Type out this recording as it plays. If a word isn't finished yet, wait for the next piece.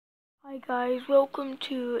Hi guys, welcome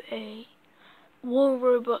to a War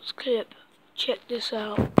Robots clip. Check this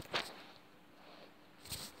out.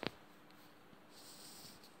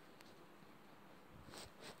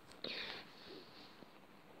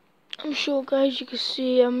 I'm sure guys you can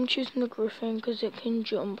see I'm choosing the Griffin because it can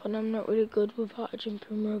jump and I'm not really good without a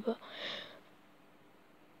jumping robot.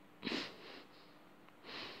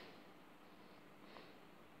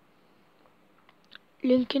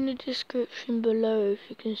 Link in the description below if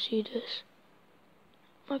you can see this.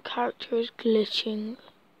 My character is glitching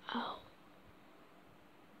out.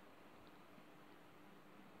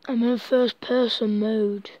 I'm in first person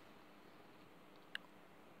mode.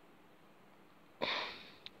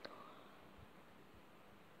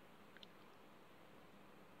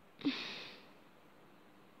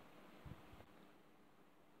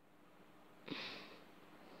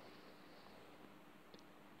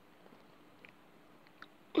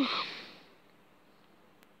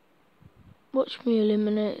 Watch me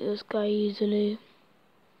eliminate this guy easily.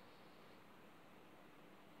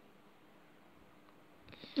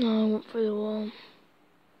 No, I went through the wall.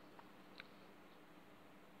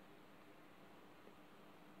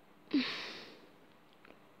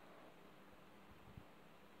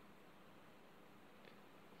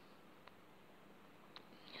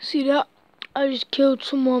 See that? I just killed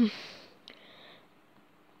someone.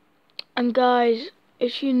 And guys,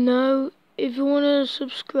 if you want to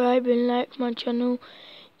subscribe and like my channel,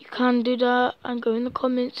 you can do that and go in the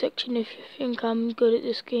comment section if you think I'm good at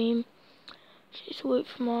this game. Just wait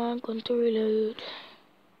for my gun to reload.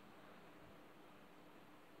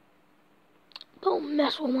 Don't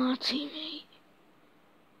mess with my teammate.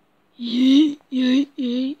 Yeet, yeet,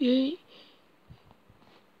 yeet, yeet.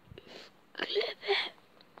 Clip it.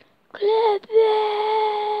 Clip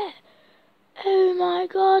it. Oh my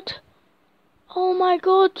god. Oh my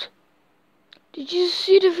god. Did you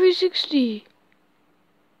see the 360?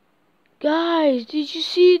 Guys, did you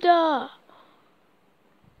see that?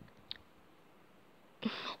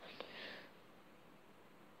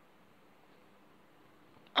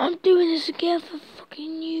 I'm doing this again for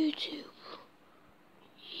fucking YouTube.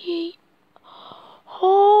 Yeet.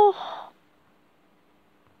 Oh.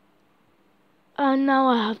 And now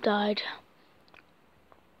I have died.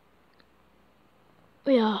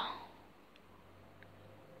 Yeah.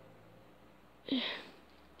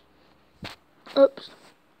 Oops.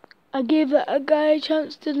 I gave that a guy a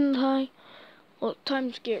chance, didn't I? Well,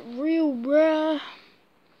 time to get real rare.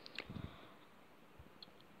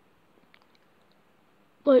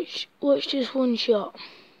 Watch this one shot.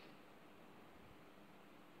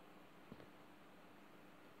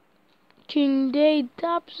 King Day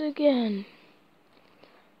dabs again.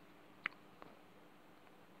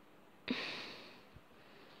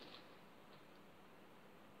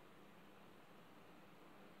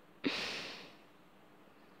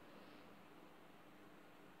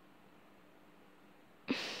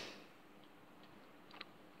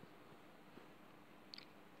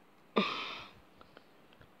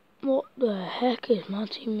 What the heck is my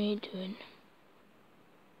teammate doing?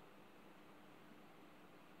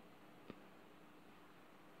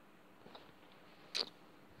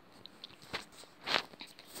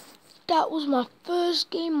 That was my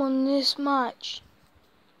first game on this match.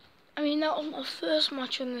 That was my first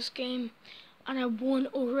match on this game. And I won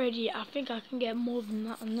already. I think I can get more than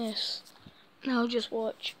that on this. Now just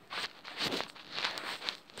watch.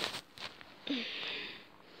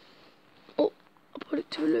 Oh, I put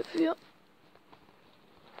it to Olivia.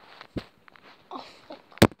 Oh, fuck.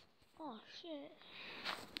 Oh, shit.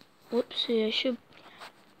 Whoopsie,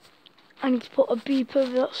 I need to put a beep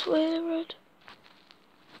over that swear word.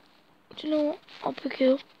 Do you know what? I'll pick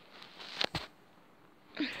it up.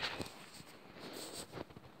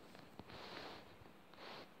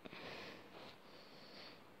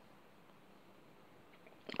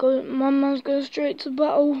 My man's going straight to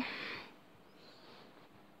battle.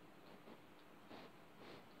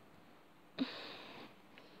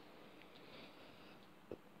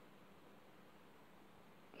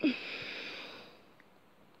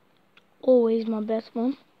 Always my best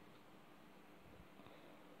one.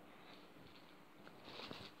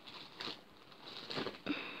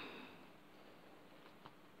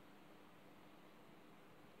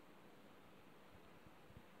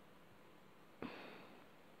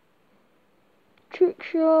 Trick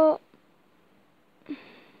shot.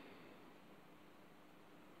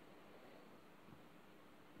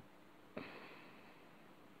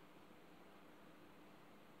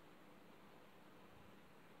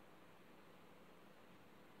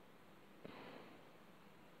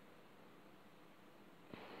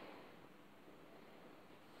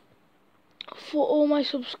 for all my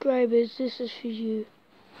subscribers, this is for you.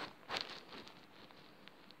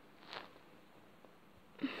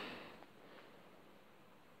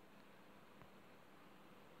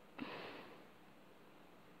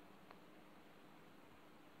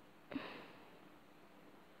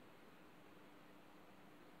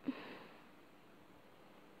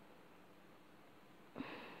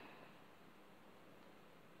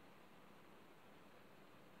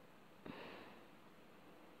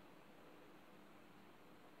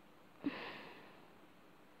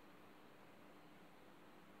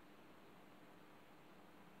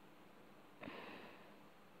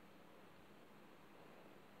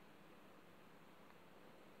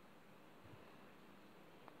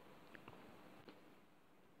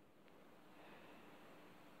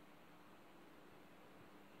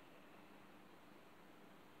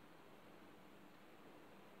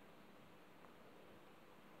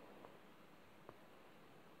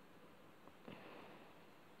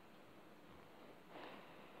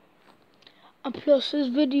 And plus, this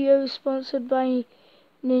video is sponsored by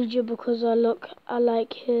Ninja because I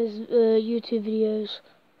like his YouTube videos.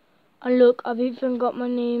 And look, I've even got my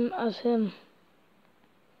name as him.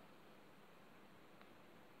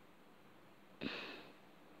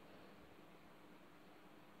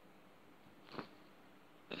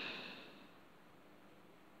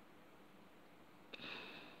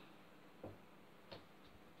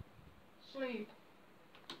 Sleep.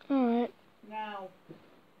 Alright. Now.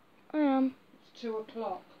 I am. It's 2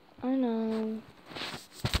 o'clock. I know.